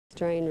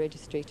Australian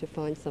registry to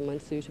find someone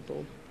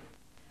suitable.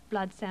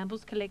 Blood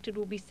samples collected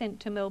will be sent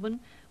to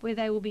Melbourne, where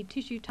they will be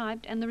tissue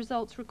typed and the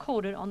results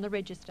recorded on the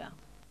register.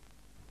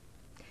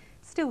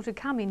 Still to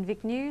come in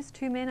VIC news,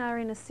 2 men are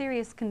in a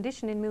serious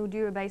condition in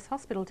Mildura Base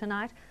Hospital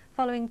tonight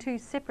following 2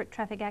 separate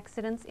traffic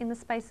accidents in the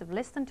space of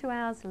less than 2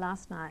 hours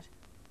last night.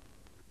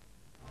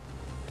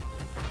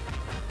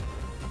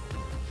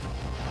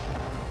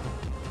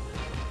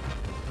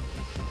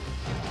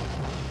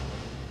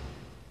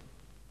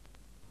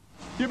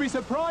 You'll be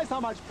surprised how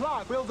much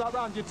plaque builds up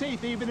around your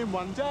teeth even in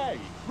one day.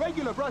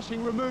 Regular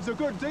brushing removes a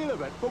good deal of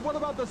it, but what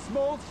about the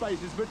small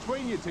spaces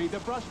between your teeth the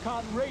brush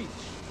can't reach?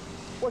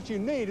 What you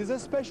need is a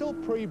special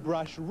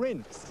pre-brush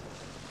rinse.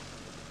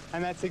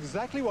 And that's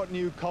exactly what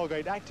new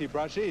Colgate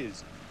ActiBrush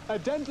is. A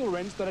dental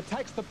rinse that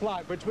attacks the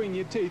plaque between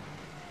your teeth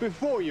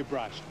before you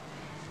brush,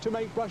 to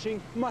make brushing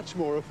much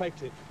more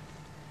effective.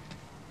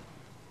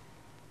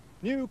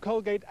 New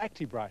Colgate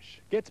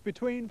ActiBrush gets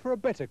between for a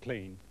better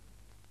clean.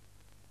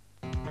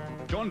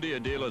 John Deere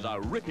dealers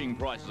are ripping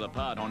prices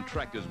apart on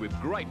tractors with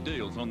great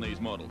deals on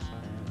these models.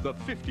 The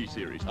 50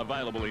 series,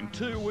 available in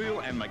 2-wheel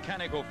and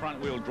mechanical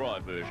front-wheel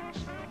drive versions.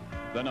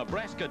 The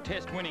Nebraska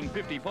test-winning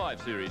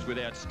 55 series with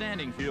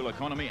outstanding fuel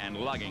economy and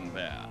lugging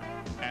power.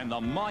 And the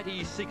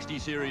mighty 60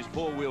 series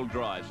 4-wheel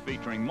drives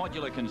featuring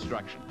modular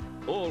construction,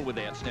 all with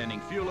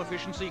outstanding fuel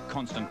efficiency,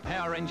 constant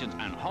power engines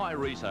and high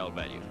resale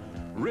value.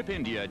 Rip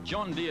into your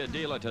John Deere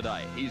dealer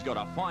today. He's got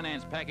a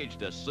finance package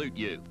to suit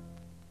you.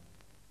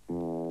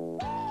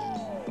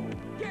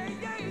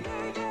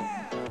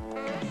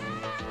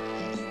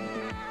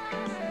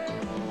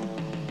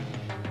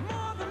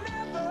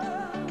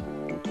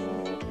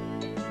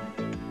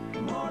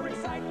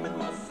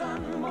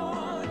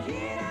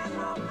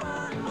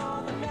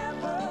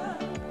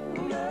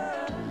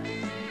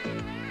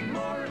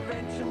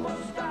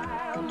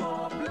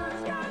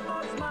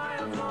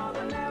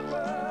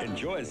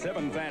 Enjoy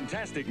 7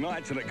 fantastic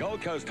nights at a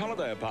Gold Coast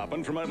holiday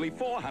apartment from only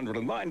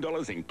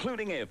 $409,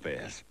 including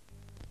airfares.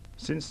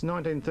 Since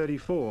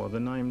 1934, the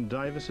name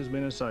Davis has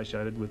been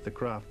associated with the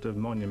craft of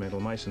monumental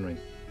masonry.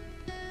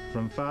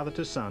 From father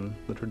to son,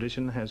 the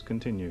tradition has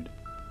continued,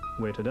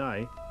 where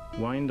today,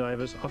 Wayne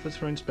Davis offers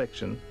for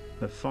inspection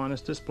the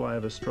finest display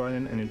of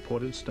Australian and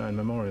imported stone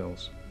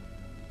memorials.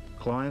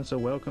 Clients are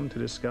welcome to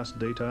discuss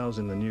details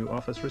in the new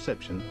office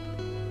reception,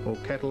 or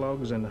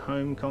catalogues and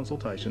home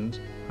consultations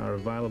are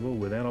available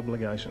without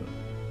obligation.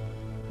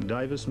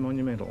 Davis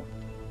Monumental.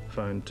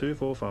 Phone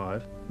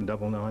 245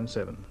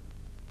 997.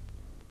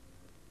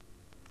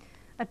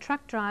 A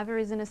truck driver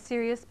is in a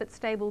serious but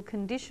stable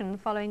condition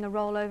following a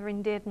rollover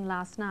in Dareton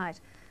last night.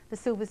 The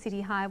Silver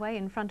City Highway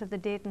in front of the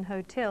Dareton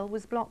Hotel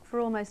was blocked for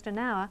almost an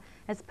hour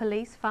as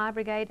police, fire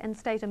brigade and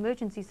state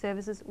emergency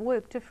services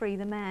worked to free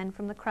the man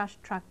from the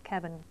crushed truck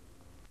cabin.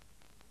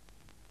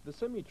 The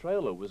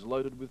semi-trailer was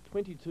loaded with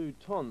 22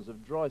 tonnes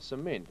of dry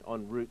cement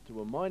en route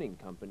to a mining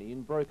company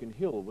in Broken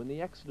Hill when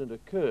the accident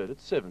occurred at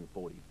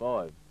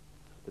 7:45.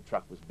 The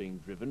truck was being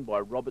driven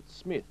by Robert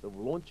Smith of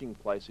Launching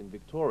Place in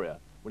Victoria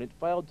when it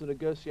failed to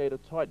negotiate a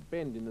tight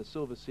bend in the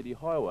Silver City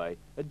Highway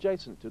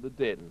adjacent to the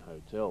Dareton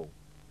Hotel.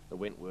 The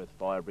Wentworth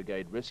Fire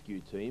Brigade rescue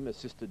team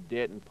assisted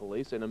Dareton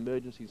Police and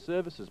emergency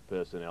services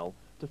personnel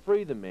to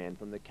free the man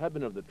from the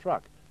cabin of the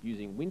truck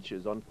using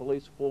winches on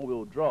police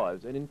 4-wheel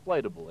drives and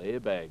inflatable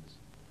airbags.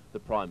 The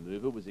prime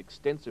mover was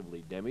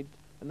extensively damaged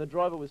and the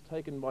driver was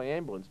taken by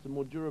ambulance to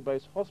Mildura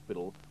Base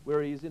Hospital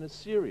where he is in a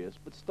serious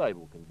but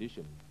stable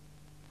condition.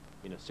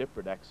 In a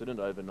separate accident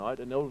overnight,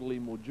 an elderly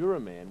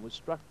Mildura man was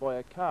struck by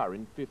a car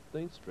in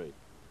 15th Street.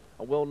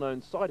 A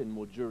well-known site in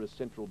Mildura's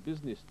central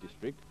business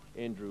district,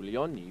 Andrew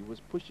Leoni was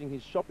pushing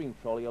his shopping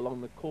trolley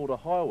along the Calder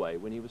Highway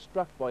when he was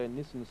struck by a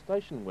Nissan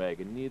station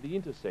wagon near the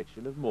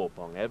intersection of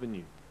Morpong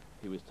Avenue.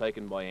 He was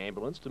taken by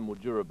ambulance to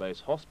Mildura Base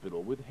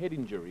Hospital with head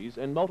injuries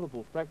and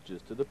multiple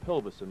fractures to the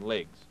pelvis and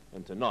legs,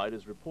 and tonight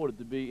is reported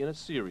to be in a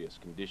serious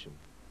condition.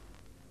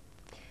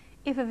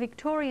 If a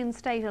Victorian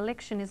state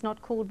election is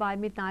not called by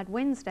midnight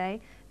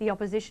Wednesday, the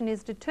opposition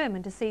is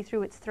determined to see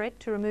through its threat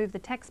to remove the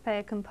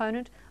taxpayer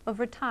component of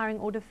retiring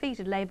or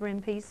defeated Labor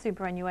MPs'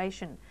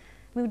 superannuation.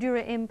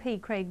 Mildura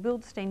MP Craig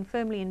Bildstein,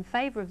 firmly in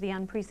favour of the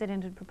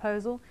unprecedented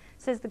proposal,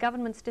 says the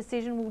government's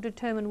decision will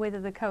determine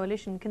whether the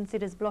coalition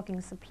considers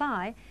blocking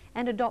supply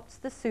and adopts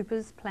the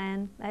supers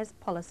plan as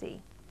policy.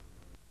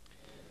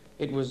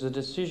 It was a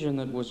decision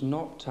that was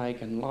not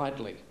taken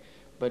lightly,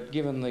 but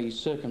given the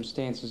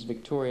circumstances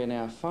Victoria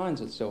now finds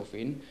itself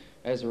in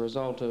as a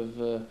result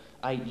of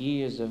 8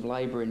 years of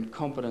Labor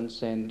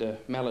incompetence and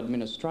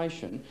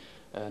maladministration,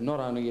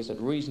 not only is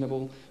it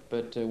reasonable,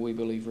 but we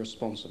believe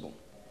responsible.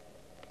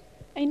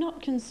 Are you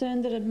not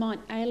concerned that it might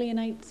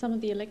alienate some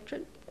of the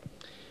electorate?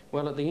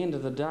 Well, at the end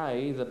of the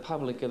day, the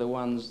public are the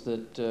ones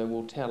that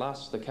will tell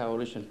us, the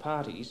coalition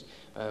parties,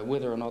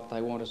 whether or not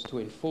they want us to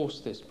enforce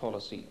this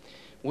policy.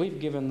 We've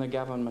given the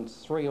government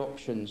 3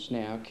 options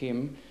now,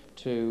 Kim,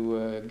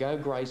 to go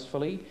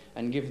gracefully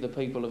and give the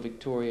people of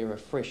Victoria a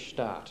fresh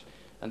start.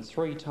 And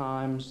 3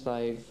 times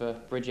they've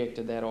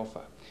rejected that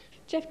offer.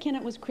 Jeff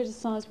Kennett was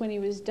criticised when he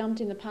was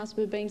dumped in the past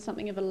for being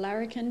something of a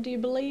larrikin. Do you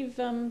believe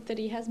that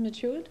he has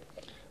matured?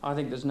 I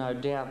think there's no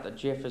doubt that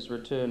Jeff has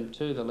returned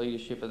to the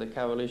leadership of the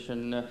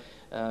coalition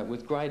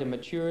with greater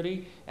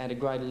maturity and a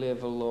greater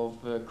level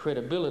of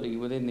credibility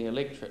within the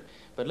electorate.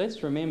 But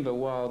let's remember,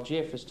 while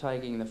Jeff is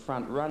taking the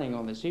front running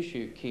on this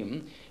issue,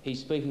 Kim,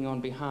 he's speaking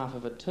on behalf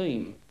of a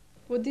team.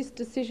 Would this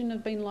decision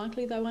have been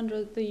likely, though,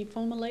 under the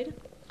former leader?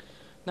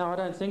 No, I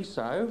don't think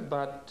so,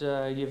 but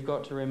you've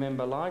got to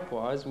remember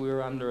likewise we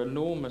were under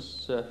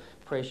enormous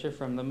pressure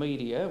from the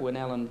media when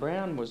Alan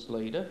Brown was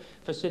leader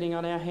for sitting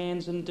on our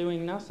hands and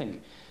doing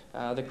nothing.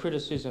 The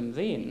criticism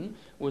then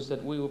was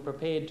that we were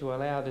prepared to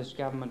allow this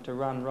government to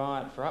run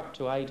riot for up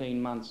to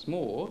 18 months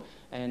more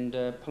and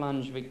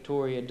plunge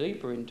Victoria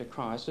deeper into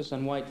crisis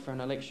and wait for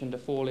an election to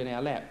fall in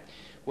our lap.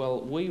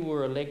 Well, we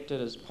were elected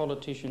as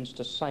politicians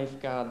to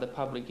safeguard the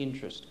public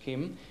interest,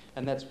 Kim,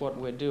 and that's what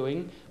we're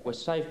doing. We're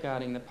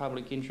safeguarding the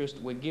public interest.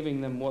 We're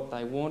giving them what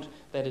they want.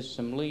 That is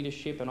some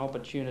leadership and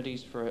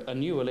opportunities for a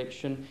new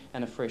election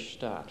and a fresh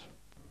start.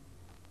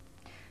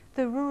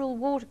 The Rural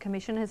Water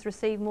Commission has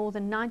received more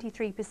than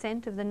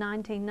 93% of the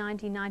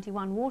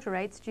 1990-91 water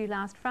rates due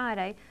last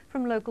Friday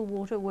from local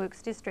water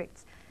works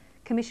districts.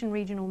 Commission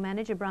Regional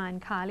Manager Brian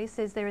Kiley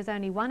says there is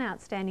only one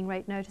outstanding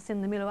rate notice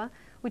in the Mildura,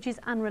 which is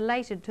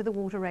unrelated to the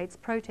water rates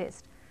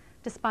protest.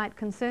 Despite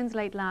concerns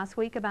late last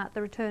week about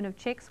the return of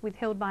cheques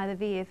withheld by the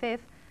VFF,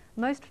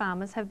 most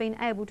farmers have been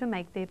able to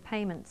make their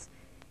payments.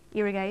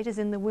 Irrigators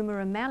in the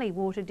Wimmera Mallee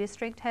Water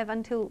District have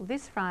until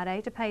this Friday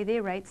to pay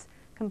their rates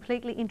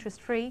completely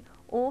interest-free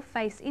or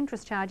face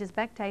interest charges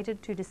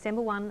backdated to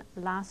December 1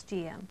 last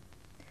year.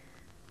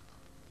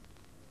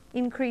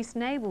 Increased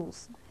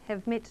navels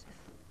have met...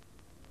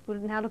 We'll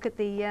now look at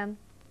the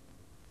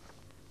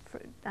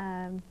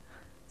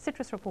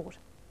citrus report.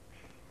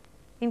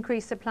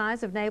 Increased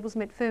supplies of navels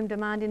met firm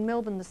demand in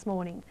Melbourne this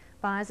morning.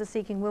 Buyers are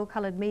seeking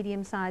well-coloured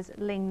medium-sized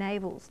Ling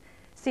navels.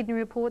 Sydney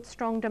reports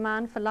strong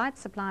demand for light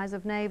supplies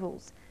of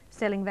navels.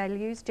 Selling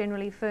values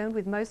generally firmed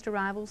with most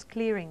arrivals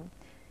clearing.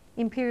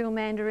 Imperial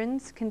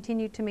mandarins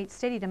continue to meet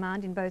steady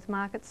demand in both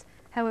markets.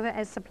 However,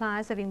 as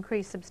supplies have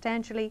increased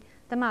substantially,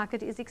 the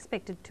market is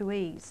expected to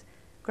ease.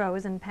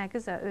 Growers and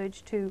packers are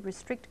urged to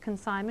restrict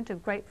consignment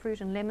of grapefruit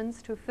and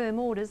lemons to firm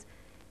orders,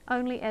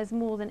 only as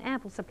more than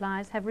ample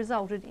supplies have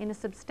resulted in a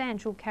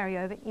substantial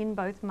carryover in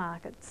both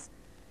markets.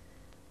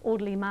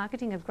 Orderly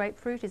marketing of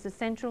grapefruit is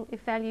essential if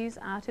values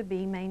are to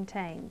be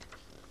maintained.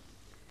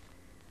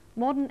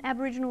 Modern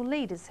Aboriginal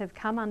leaders have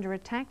come under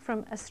attack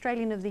from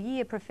Australian of the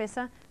Year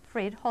Professor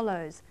Fred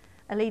Hollows,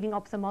 a leading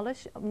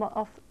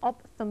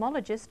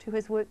ophthalmologist who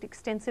has worked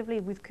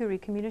extensively with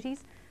Koori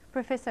communities.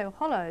 Professor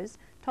Hollows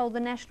told the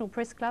National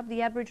Press Club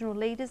the Aboriginal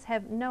leaders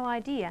have no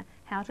idea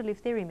how to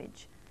lift their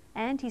image.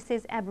 And he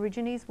says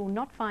Aborigines will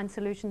not find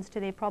solutions to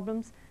their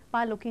problems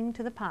by looking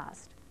to the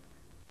past.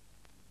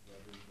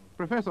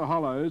 Professor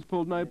Hollows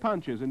pulled no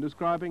punches in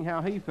describing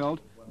how he felt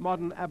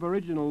modern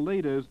Aboriginal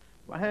leaders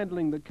were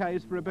handling the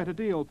case for a better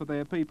deal for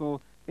their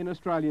people in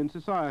Australian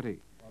society.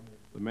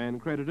 The man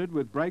credited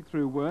with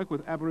breakthrough work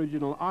with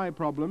Aboriginal eye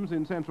problems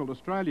in Central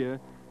Australia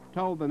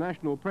told the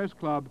National Press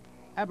Club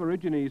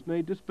Aborigines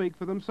need to speak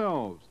for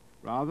themselves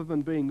rather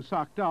than being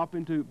sucked up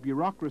into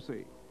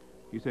bureaucracy.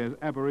 He says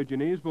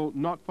Aborigines will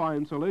not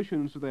find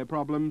solutions to their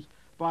problems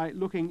by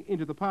looking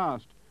into the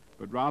past,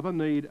 but rather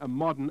need a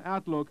modern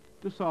outlook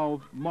to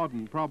solve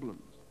modern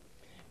problems.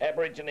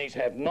 Aborigines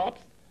have not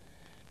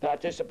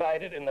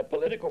participated in the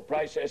political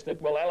process that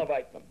will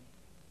elevate them.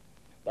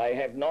 They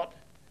have not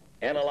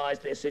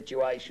analysed their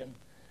situation,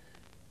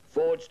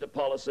 forged a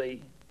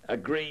policy,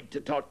 agreed to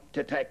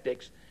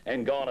tactics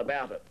and gone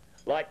about it,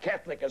 like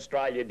Catholic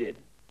Australia did.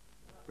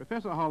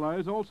 Professor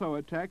Hollows also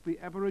attacked the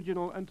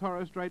Aboriginal and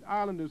Torres Strait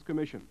Islanders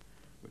Commission,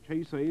 which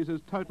he sees as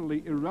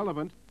totally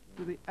irrelevant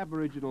to the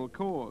Aboriginal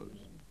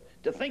cause.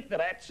 To think that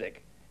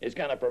ATSIC is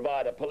going to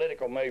provide a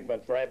political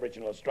movement for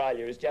Aboriginal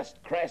Australia is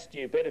just crass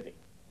stupidity.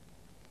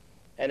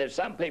 And if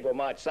some people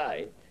might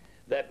say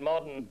that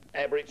modern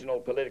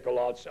Aboriginal political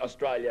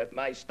Australia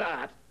may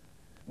start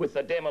with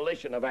the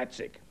demolition of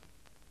ATSIC.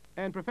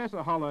 And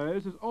Professor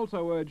Hollows has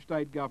also urged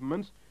state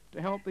governments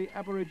to help the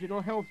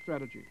Aboriginal health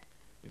strategy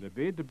in a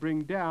bid to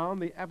bring down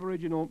the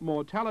Aboriginal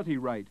mortality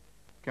rate,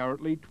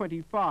 currently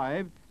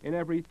 25 in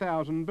every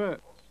 1,000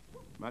 births,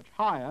 much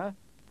higher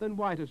than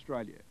white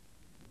Australia.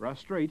 Russ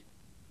Street,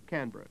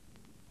 Canberra.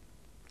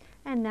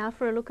 And now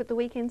for a look at the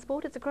weekend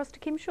sport, it's across to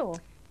Kim Shaw.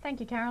 Thank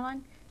you,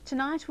 Caroline.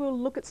 Tonight we'll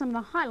look at some of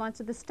the highlights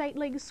of the State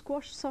League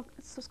squash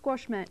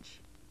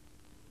match.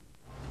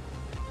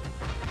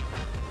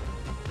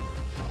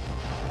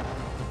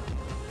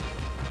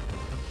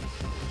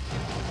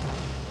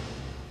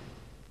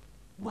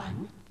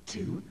 One,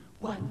 two,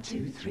 1,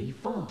 2, 3,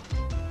 4.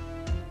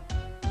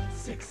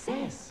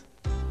 Success.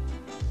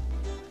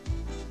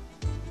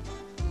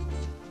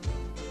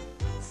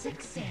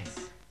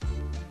 Success.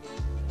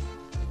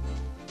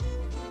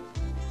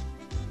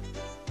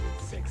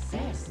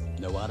 Success.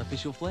 No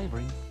artificial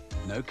flavouring,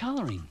 no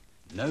colouring,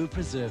 no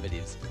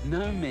preservatives,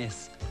 no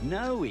mess,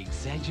 No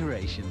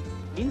exaggeration.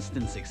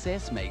 Instant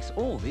success makes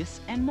all this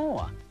and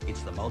more.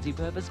 It's the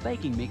multi-purpose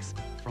baking mix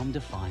from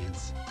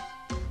Defiance.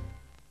 It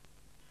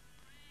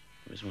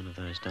was one of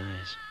those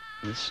days,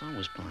 and this song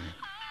was playing.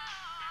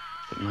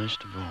 But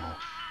most of all,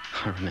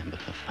 I remember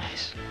her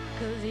face.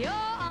 'Cause your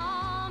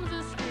arms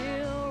are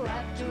still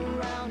wrapped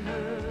around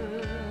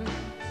her.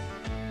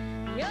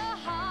 Your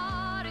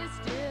heart is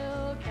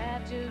still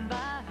captured by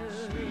her.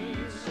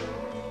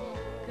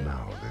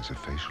 Now there's a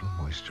facial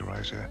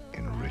moisturizer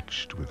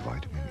enriched with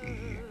vitamin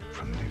E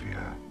from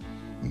Nivea.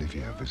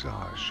 Nivea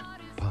Visage,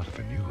 part of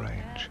a new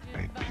range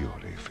made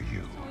purely for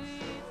you.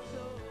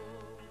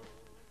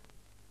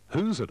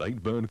 Who's at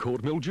 8 Burn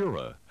Court,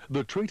 Mildura?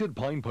 The treated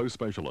pine post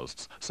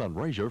specialists,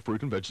 Sunraysia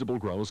Fruit and Vegetable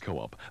Growers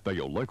Co-op. They're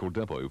your local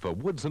depot for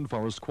woods and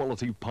forest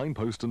quality pine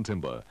post and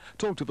timber.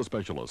 Talk to the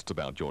specialists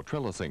about your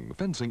trellising,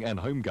 fencing and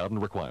home garden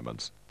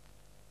requirements.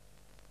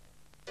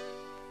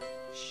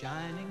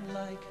 Shining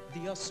like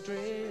the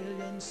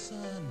Australian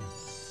sun,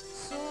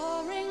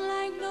 Soaring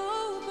like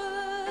no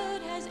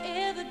bird has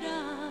ever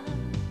done.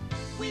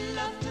 we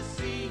love to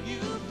see you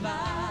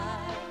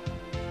fly.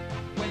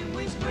 When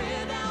we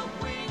spread our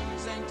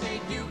wings and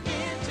take you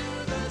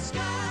into the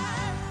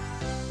sky.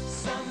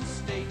 Some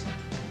state,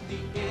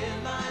 the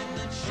airline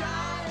that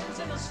shines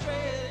in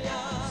Australia.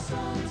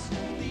 Some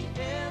state,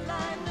 the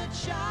airline that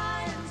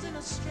shines in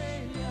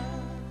Australia.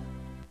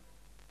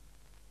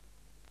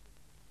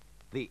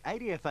 The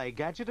ADFA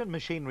Gadget and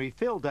Machinery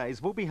Field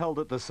Days will be held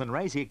at the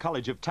Sunraysia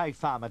College of TAFE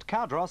Farm at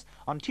Cardross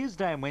on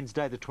Tuesday and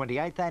Wednesday the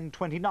 28th and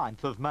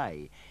 29th of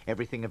May.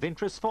 Everything of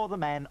interest for the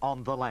man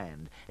on the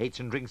land. Eats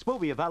and drinks will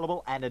be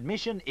available and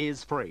admission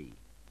is free.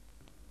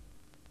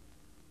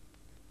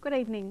 Good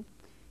evening.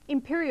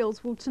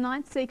 Imperials will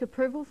tonight seek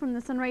approval from the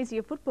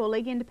Sunraysia Football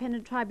League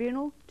Independent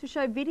Tribunal to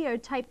show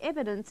videotape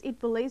evidence it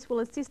believes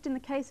will assist in the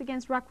case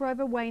against ruck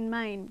rover Wayne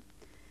Main.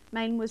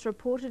 Main was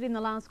reported in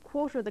the last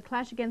quarter of the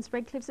clash against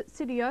Redcliffs at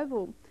City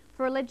Oval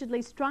for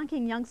allegedly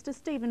striking youngster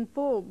Stephen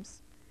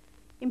Forbes.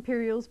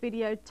 Imperials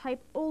videotape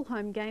all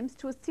home games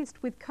to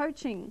assist with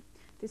coaching.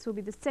 This will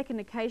be the second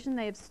occasion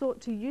they have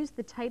sought to use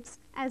the tapes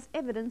as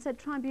evidence at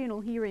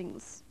tribunal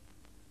hearings.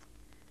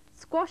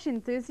 Squash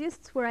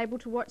enthusiasts were able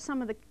to watch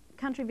some of the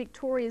country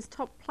Victoria's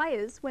top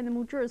players when the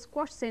Mildura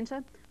Squash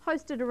Centre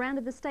hosted a round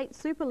of the State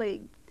Super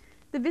League.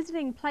 The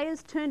visiting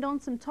players turned on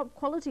some top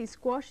quality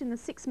squash in the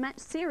 6-match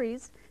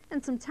series,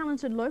 and some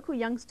talented local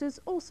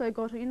youngsters also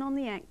got in on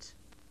the act.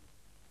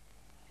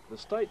 The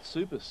State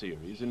Super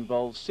Series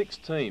involves 6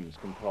 teams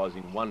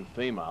comprising 1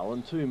 female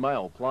and 2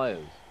 male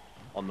players.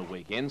 On the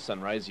weekend,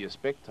 Sunraysia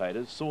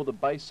spectators saw the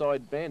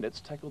Bayside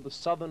Bandits tackle the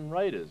Southern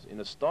Raiders in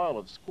a style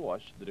of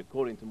squash that,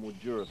 according to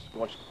Mildura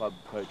Squash Club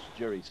coach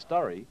Jerry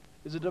Sturry,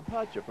 is a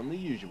departure from the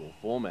usual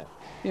format.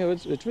 Yeah,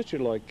 it's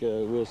virtually like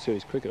World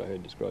Series cricket I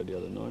heard described the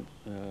other night,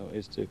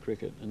 is to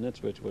cricket, and that's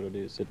virtually what it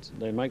is.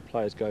 They make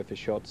players go for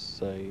shots,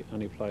 they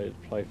only play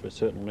for a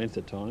certain length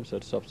of time, so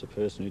it stops the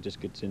person who just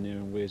gets in there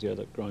and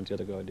grinds the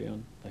other guy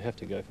down. They have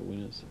to go for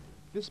winners.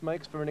 This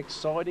makes for an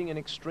exciting and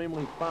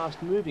extremely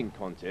fast-moving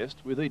contest,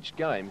 with each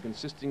game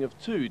consisting of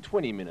 2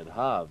 20-minute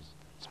halves.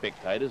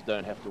 Spectators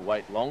don't have to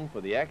wait long for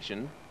the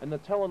action, and the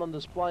talent on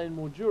display in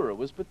Mildura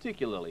was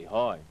particularly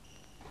high.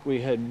 We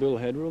had Bill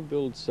Hadrell.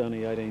 Bill's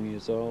only 18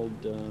 years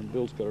old.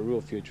 Bill's got a real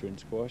future in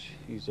squash.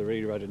 He's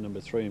already rated number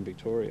 3 in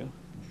Victoria.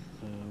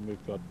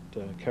 We've got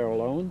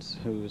Carol Owens,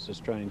 who is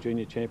Australian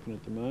junior champion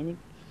at the moment.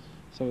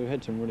 So we've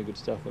had some really good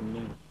stuff in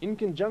there. In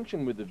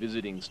conjunction with the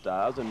visiting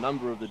stars, a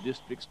number of the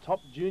district's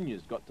top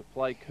juniors got to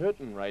play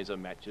curtain raiser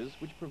matches,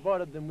 which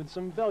provided them with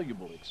some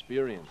valuable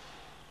experience.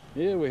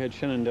 Yeah, we had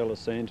Shannon Della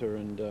Santa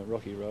and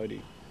Rocky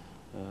Rhodey.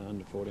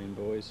 Under 14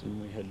 boys, and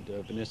we had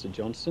Vanessa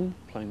Johnston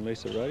playing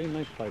Lisa Rhodey, and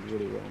they played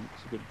really well.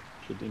 It's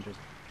a good interest.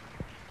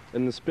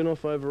 And the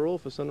spin-off overall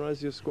for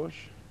Sunraysia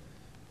Squash?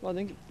 Well, I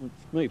think,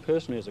 for me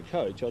personally as a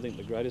coach, I think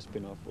the greatest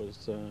spin-off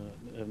was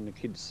having the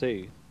kids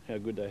see how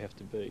good they have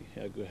to be,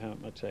 how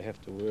much they have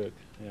to work,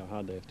 how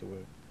hard they have to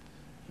work.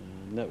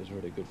 And that was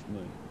really good for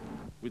me.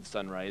 With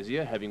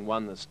Sunraysia having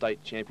won the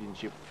state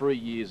championship 3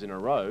 years in a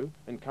row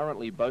and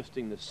currently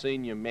boasting the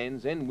senior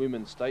men's and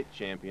women's state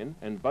champion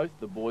and both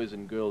the boys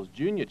and girls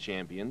junior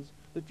champions,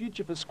 the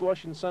future for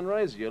squash in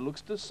Sunraysia looks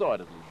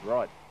decidedly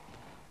bright.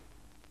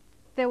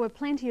 There were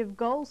plenty of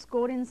goals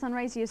scored in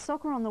Sunraysia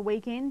soccer on the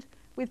weekend,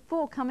 with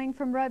 4 coming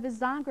from Rovers'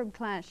 Zagreb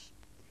clash.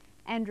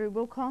 Andrew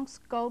Wilcox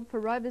goaled for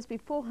Rovers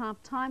before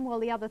half-time, while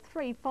the other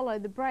 3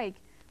 followed the break,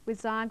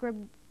 with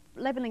Zagreb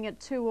levelling at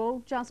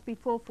 2-2 just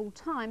before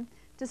full-time,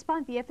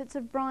 despite the efforts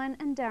of Brian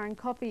and Darren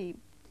Coffey.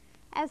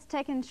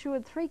 Aztec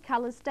ensured 3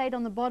 colours stayed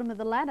on the bottom of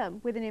the ladder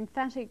with an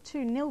emphatic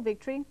 2-0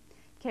 victory.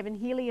 Kevin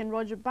Healy and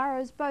Roger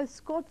Burrows both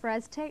scored for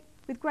Aztec,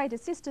 with great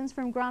assistance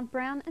from Grant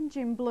Brown and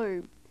Jim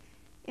Blue.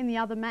 In the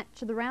other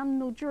match of the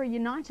round, Mildura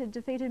United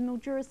defeated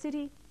Mildura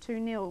City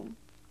 2-0.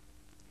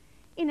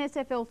 In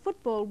SFL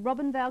football,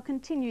 Robinvale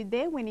continued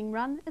their winning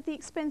run at the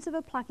expense of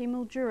a plucky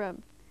Mildura.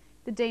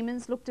 The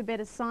Demons looked a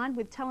better side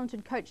with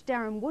talented coach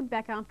Darren Wood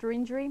back after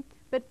injury,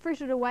 but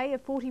frittered away a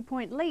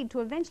 40-point lead to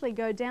eventually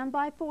go down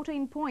by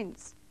 14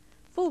 points.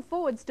 Full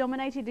forwards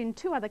dominated in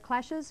 2 other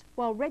clashes,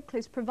 while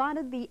Redcliffe's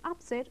provided the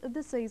upset of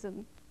the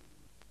season.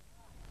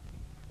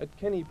 At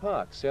Kenny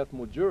Park, South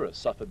Mildura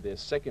suffered their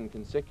 2nd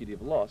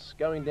consecutive loss,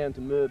 going down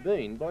to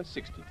Merbein by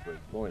 63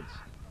 points.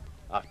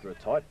 After a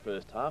tight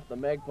first half, the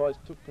Magpies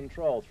took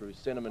control through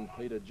centreman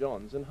Peter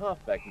Johns and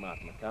halfback Mark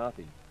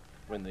McCarthy.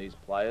 When these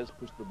players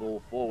pushed the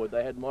ball forward,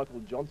 they had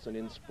Michael Johnson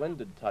in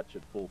splendid touch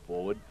at full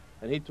forward,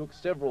 and he took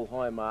several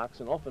high marks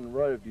and often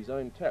roved his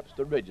own taps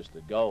to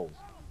register goals.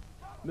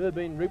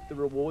 Merbein reaped the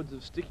rewards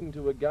of sticking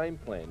to a game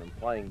plan and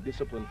playing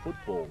disciplined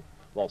football,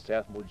 while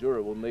South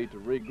Mildura will need to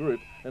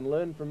regroup and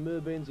learn from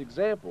Merbein's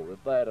example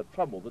if they are to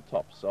trouble the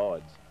top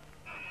sides.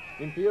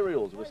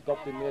 Imperials were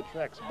stopped in their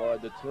tracks by a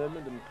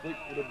determined and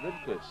fleet-footed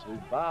Redcliffes who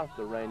bathed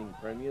the reigning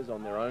premiers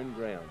on their own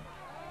ground.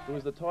 It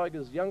was the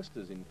Tigers'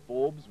 youngsters in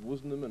Forbes,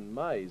 Woosnam and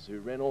Mays who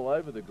ran all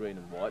over the green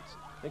and whites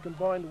and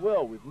combined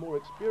well with more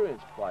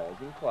experienced players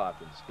in Clark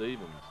and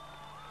Stevens.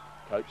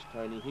 Coach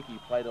Tony Hickey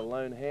played a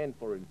lone hand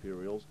for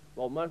Imperials,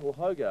 while Michael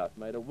Hogarth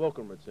made a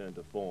welcome return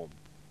to form.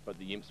 But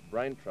the Imps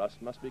Brain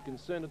Trust must be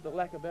concerned at the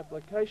lack of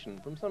application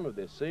from some of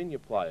their senior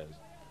players,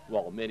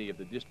 while many of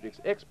the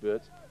district's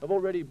experts have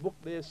already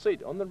booked their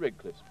seat on the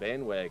Redcliffe's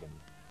bandwagon.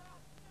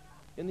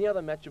 In the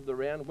other match of the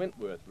round,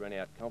 Wentworth ran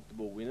out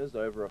comfortable winners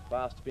over a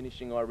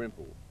fast-finishing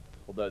Irimple.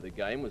 Although the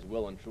game was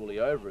well and truly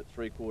over at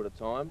three-quarter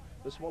time,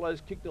 the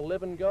Swallows kicked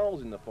 11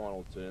 goals in the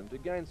final term to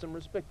gain some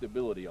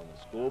respectability on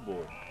the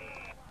scoreboard.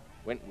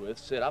 Wentworth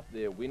set up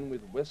their win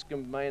with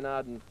Westcombe,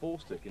 Maynard and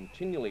Forster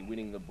continually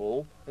winning the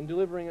ball and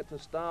delivering it to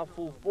star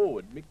full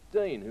forward Mick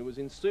Dean, who was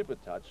in super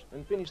touch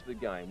and finished the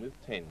game with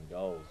 10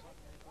 goals.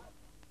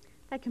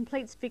 That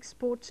completes VIC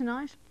Sport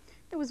tonight.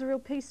 It was a real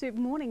pea soup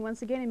morning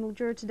once again in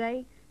Mildura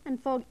today,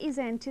 and fog is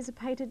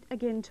anticipated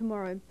again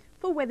tomorrow.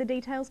 Full weather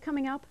details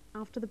coming up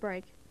after the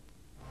break.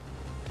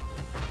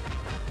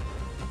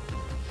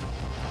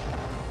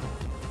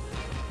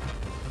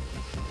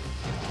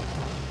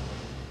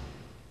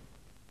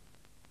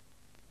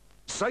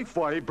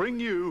 Safeway bring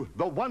you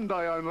the one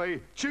day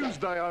only,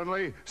 Tuesday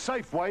only,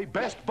 Safeway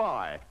Best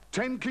Buy.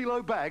 10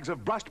 kilo bags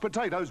of brushed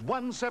potatoes,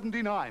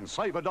 $1.79,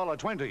 save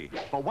 $1.20.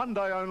 For one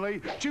day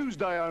only,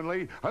 Tuesday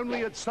only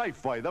at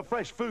Safeway, the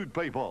fresh food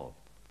people.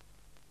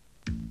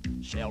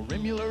 Shell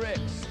Rimula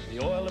X,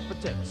 the oil that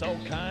protects all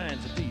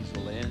kinds of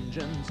diesel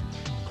engines.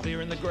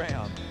 Clearing the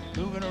ground,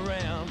 moving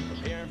around,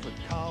 preparing for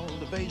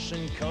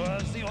cultivation,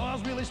 cause the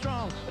oil's really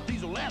strong, but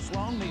diesel lasts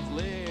long, needs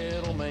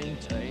little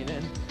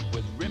maintaining.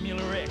 With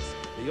Rimula X,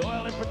 the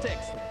oil it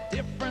protects, the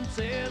difference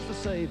is the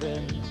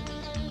savings.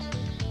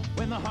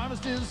 When the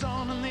harvest is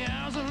on and the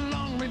hours are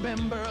long,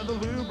 remember the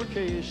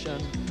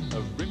lubrication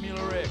of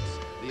Rimula X,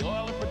 the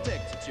oil it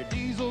protects, it's your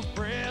diesel's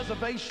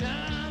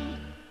preservation.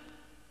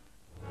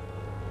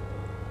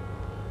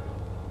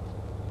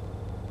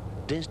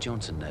 Des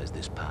Johnson knows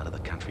this part of the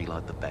country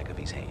like the back of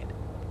his hand.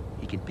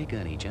 He can pick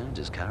Ernie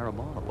Jones's car a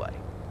mile away.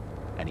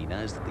 And he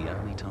knows that the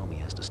only time he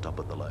has to stop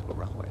at the local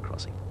railway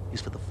crossing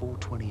is for the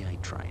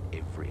 4:28 train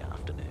every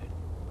afternoon.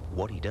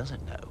 What he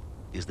doesn't know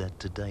is that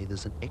today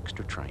there's an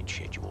extra train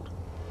scheduled.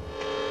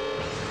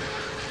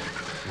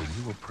 When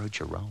you approach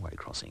a railway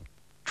crossing,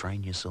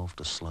 train yourself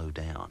to slow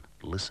down,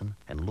 listen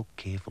and look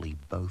carefully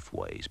both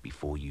ways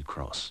before you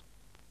cross.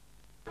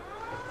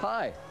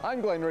 Hi,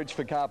 I'm Glenn Ridge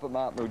for Carpet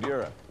Mart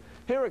Mildura.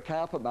 Here at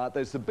Carpet Mart,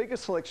 there's the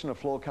biggest selection of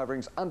floor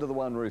coverings under the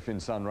one roof in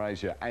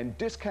Sunraysia, and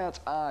discounts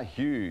are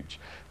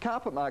huge.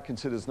 Carpet Mart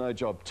considers no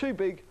job too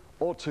big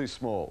or too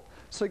small,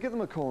 so give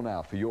them a call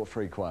now for your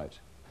free quote.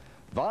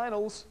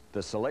 Vinyls,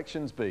 the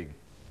selection's big.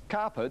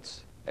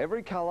 Carpets,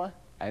 every colour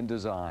and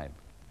design.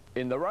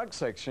 In the rug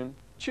section,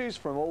 choose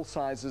from all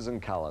sizes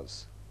and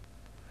colours.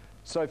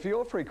 So for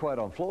your free quote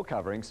on floor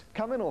coverings,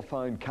 come in or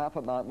phone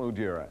Carpet Mart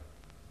Mildura.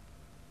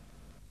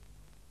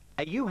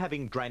 Are you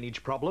having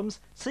drainage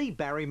problems? See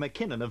Barry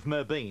McKinnon of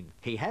Merbein.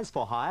 He has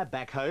for hire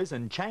backhoes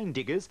and chain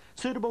diggers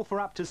suitable for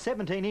up to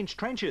 17-inch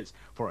trenches.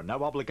 For a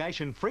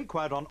no-obligation free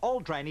quote on all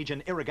drainage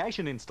and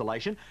irrigation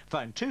installation,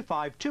 phone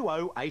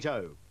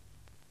 252080.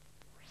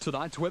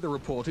 Tonight's weather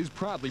report is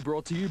proudly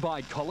brought to you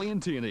by Collie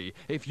 & Tierney.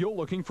 If you're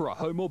looking for a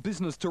home or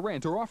business to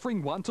rent or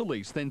offering one to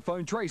lease, then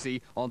phone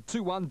Tracy on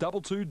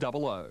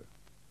 212200.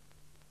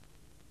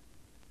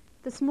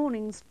 This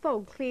morning's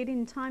fog cleared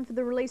in time for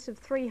the release of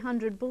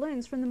 300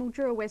 balloons from the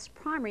Mildura West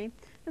Primary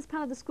as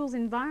part of the school's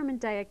Environment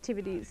Day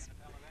activities.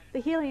 The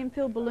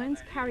helium-filled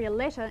balloons carry a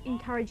letter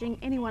encouraging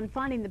anyone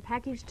finding the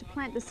package to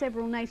plant the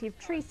several native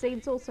tree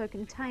seeds also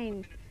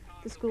contained.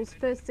 The school's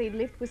first seed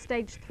lift was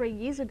staged 3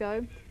 years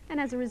ago, and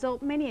as a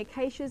result many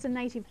acacias and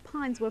native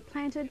pines were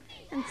planted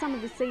and some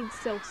of the seeds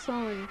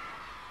self-sown.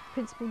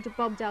 Principal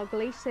Bob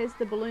Dalgleish says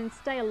the balloons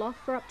stay aloft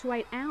for up to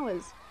 8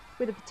 hours,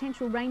 with a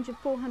potential range of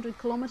 400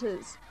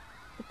 kilometres.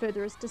 The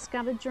furthest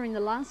discovered during the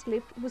last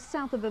lift was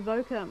south of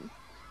Avoca.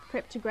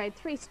 Prep to Grade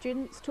 3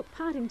 students took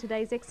part in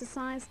today's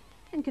exercise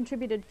and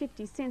contributed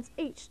 50 cents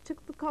each to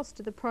the cost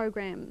of the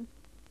program.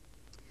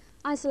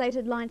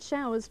 Isolated light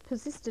showers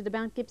persisted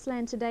about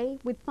Gippsland today,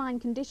 with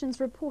fine conditions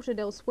reported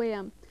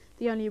elsewhere.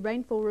 The only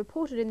rainfall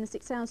reported in the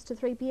 6 hours to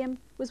 3 p.m.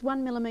 was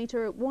 1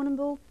 millimetre at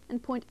Warrnambool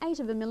and 0.8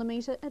 of a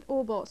millimetre at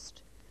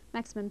Orbost.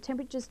 Maximum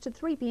temperatures to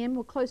 3 p.m.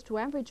 were close to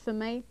average for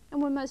May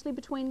and were mostly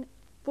between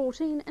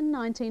 14 and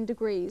 19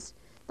 degrees.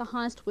 The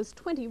highest was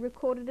 20,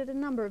 recorded at a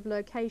number of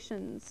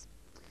locations.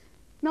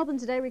 Melbourne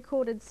today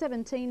recorded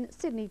 17,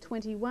 Sydney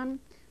 21.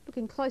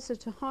 Looking closer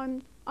to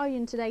home,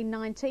 Oyen today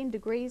 19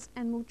 degrees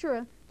and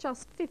Mildura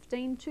just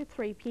 15 to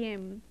 3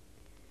 p.m.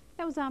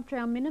 That was after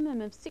our minimum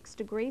of 6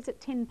 degrees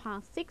at 10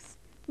 past 6.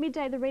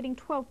 Midday the reading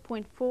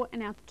 12.4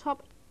 and our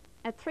top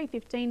at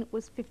 3:15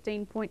 was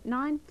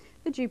 15.9,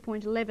 the dew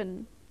point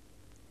 11.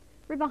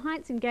 River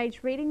Heights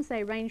engaged readings,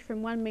 they range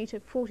from 1 metre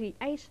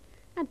 48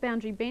 at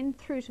Boundary Bend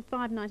through to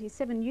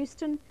 597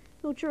 Euston,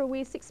 Mildura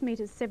Weir 6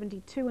 metres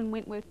 72 and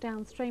Wentworth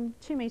downstream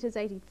 2 metres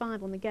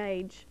 85 on the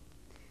gauge.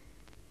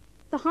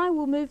 The high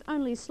will move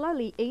only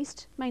slowly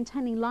east,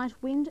 maintaining light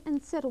wind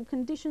and settled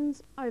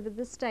conditions over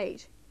the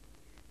state.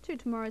 To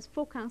tomorrow's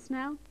forecast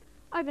now.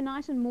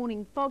 Overnight and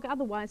morning fog,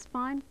 otherwise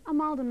fine. A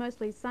mild and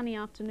mostly sunny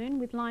afternoon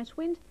with light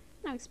wind.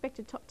 No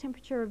expected top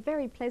temperature, a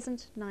very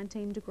pleasant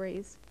 19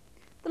 degrees.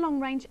 The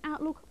long-range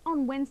outlook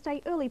on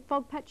Wednesday, early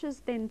fog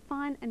patches, then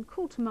fine and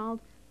cool to mild.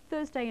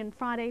 Thursday and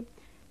Friday,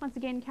 once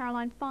again,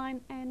 Caroline,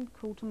 fine and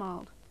cool to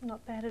mild.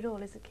 Not bad at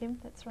all, is it, Kim?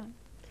 That's right.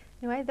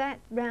 Anyway, that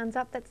rounds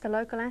up. That's the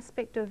local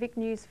aspect of VIC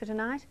News for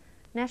tonight.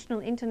 National,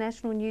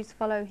 international news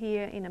follow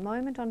here in a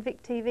moment on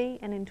VIC TV,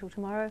 and until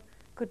tomorrow,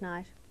 good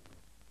night.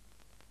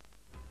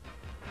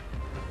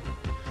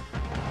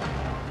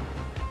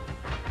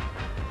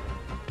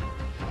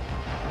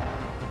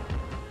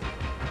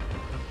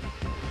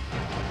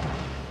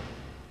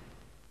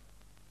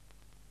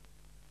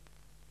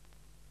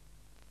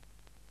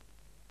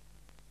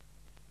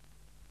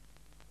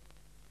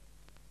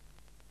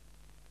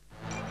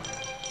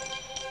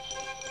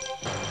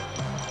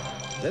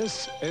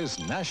 This is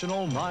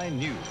National 9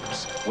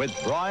 News with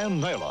Brian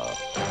Naylor.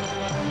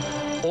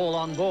 All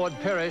on board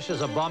perish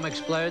as a bomb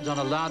explodes on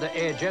a Lauda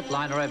air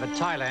jetliner over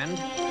Thailand.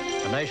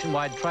 A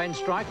nationwide train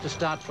strike to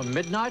start from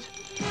midnight.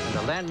 And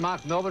a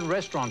landmark Melbourne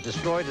restaurant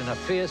destroyed in a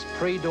fierce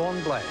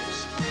pre-dawn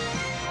blaze.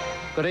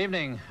 Good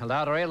evening. A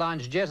Lauda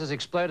Airlines jet has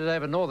exploded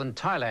over northern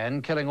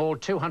Thailand, killing all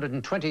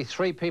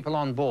 223 people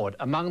on board,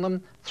 among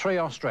them 3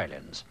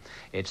 Australians.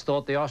 It's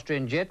thought the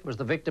Austrian jet was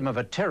the victim of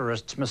a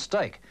terrorist's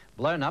mistake,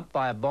 blown up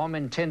by a bomb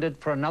intended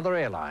for another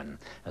airline.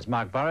 As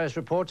Mark Burrows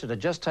reports, it had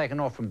just taken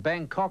off from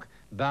Bangkok,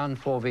 bound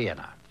for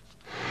Vienna.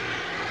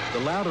 The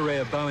Lauda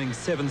Air Boeing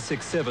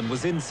 767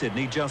 was in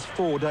Sydney just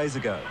 4 days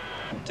ago.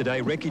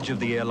 Today, wreckage of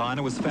the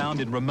airliner was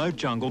found in remote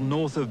jungle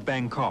north of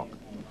Bangkok.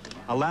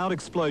 A loud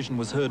explosion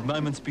was heard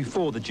moments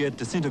before the jet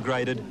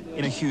disintegrated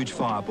in a huge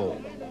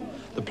fireball.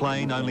 The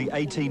plane, only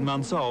 18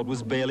 months old,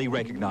 was barely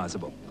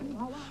recognisable.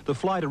 The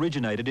flight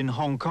originated in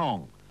Hong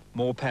Kong.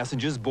 More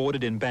passengers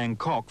boarded in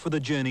Bangkok for the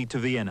journey to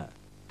Vienna.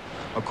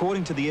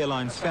 According to the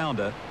airline's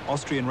founder,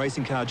 Austrian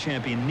racing car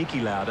champion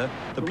Niki Lauda,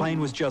 the plane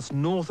was just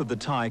north of the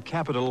Thai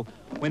capital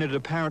when it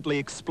apparently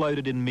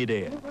exploded in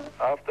mid-air.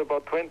 After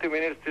about 20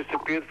 minutes,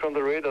 disappeared from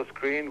the radar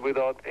screen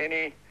without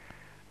any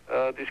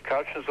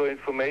discussions or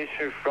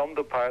information from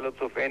the pilots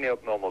of any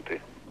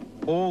abnormality.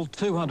 All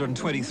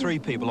 223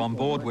 people on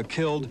board were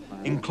killed,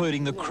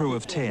 including the crew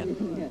of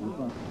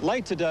 10.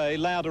 Late today,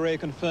 Lauda Air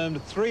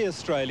confirmed 3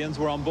 Australians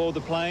were on board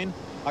the plane,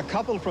 a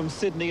couple from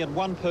Sydney and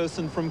 1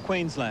 person from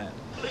Queensland.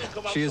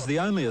 She is the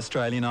only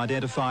Australian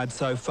identified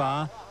so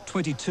far.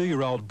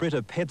 22-year-old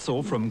Britta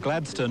Petzel from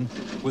Gladstone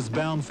was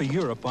bound for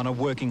Europe on a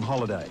working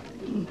holiday.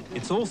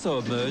 It's also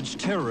emerged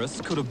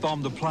terrorists could have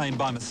bombed the plane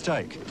by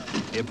mistake.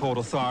 Airport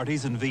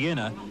authorities in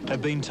Vienna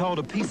have been told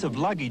a piece of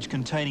luggage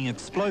containing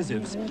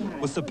explosives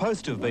was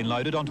supposed to have been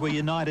loaded onto a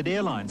United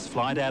Airlines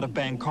flight out of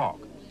Bangkok.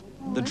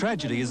 The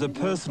tragedy is a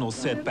personal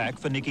setback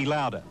for Niki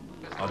Lauda.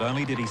 Not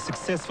only did he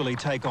successfully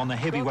take on the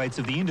heavyweights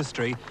of the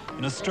industry,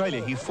 in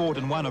Australia he fought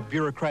and won a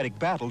bureaucratic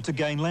battle to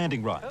gain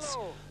landing rights.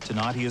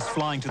 Tonight he is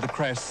flying to the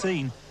crash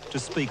scene to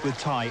speak with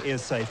Thai air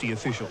safety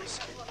officials.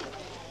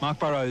 Mark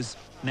Burrows,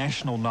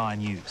 National 9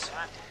 News.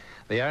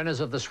 The owners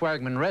of the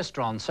Swagman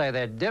restaurant say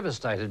they're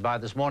devastated by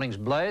this morning's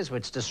blaze,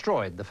 which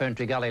destroyed the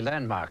Ferntree Gully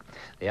landmark.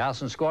 The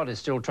arson squad is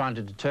still trying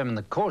to determine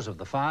the cause of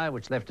the fire,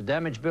 which left a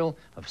damage bill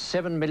of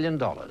 $7 million.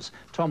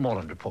 Tom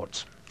Morland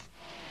reports.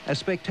 A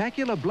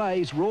spectacular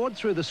blaze roared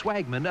through the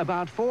Swagman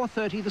about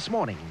 4:30 this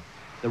morning.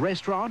 The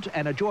restaurant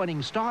and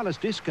adjoining Stylus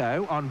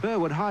Disco on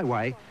Burwood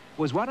Highway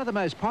was one of the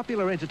most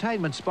popular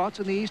entertainment spots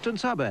in the eastern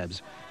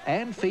suburbs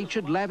and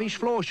featured lavish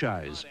floor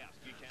shows.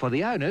 For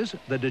the owners,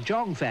 the De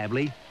Jong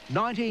family,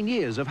 19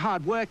 years of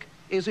hard work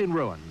is in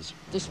ruins.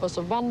 This was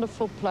a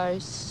wonderful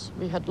place.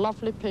 We had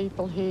lovely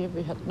people here.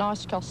 We had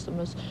nice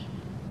customers.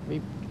 We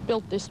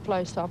built this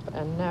place up,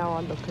 and now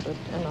I look at it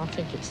and I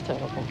think it's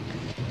terrible.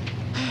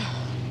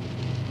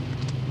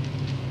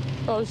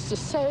 Oh, it's to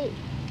say.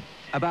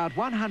 About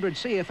 100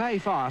 CFA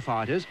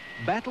firefighters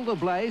battled the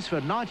blaze for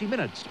 90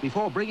 minutes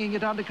before bringing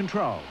it under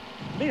control.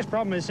 The biggest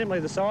problem is simply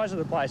the size of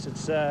the place.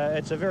 It's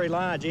a very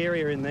large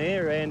area in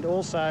there, and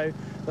also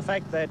the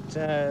fact that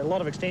a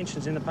lot of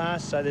extensions in the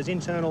past, so there's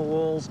internal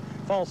walls,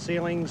 false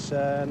ceilings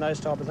and those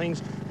type of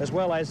things, as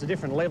well as the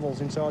different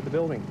levels inside the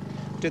building.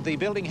 Did the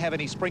building have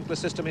any sprinkler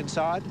system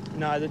inside?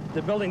 No,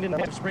 the building didn't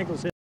have a sprinkler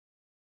system.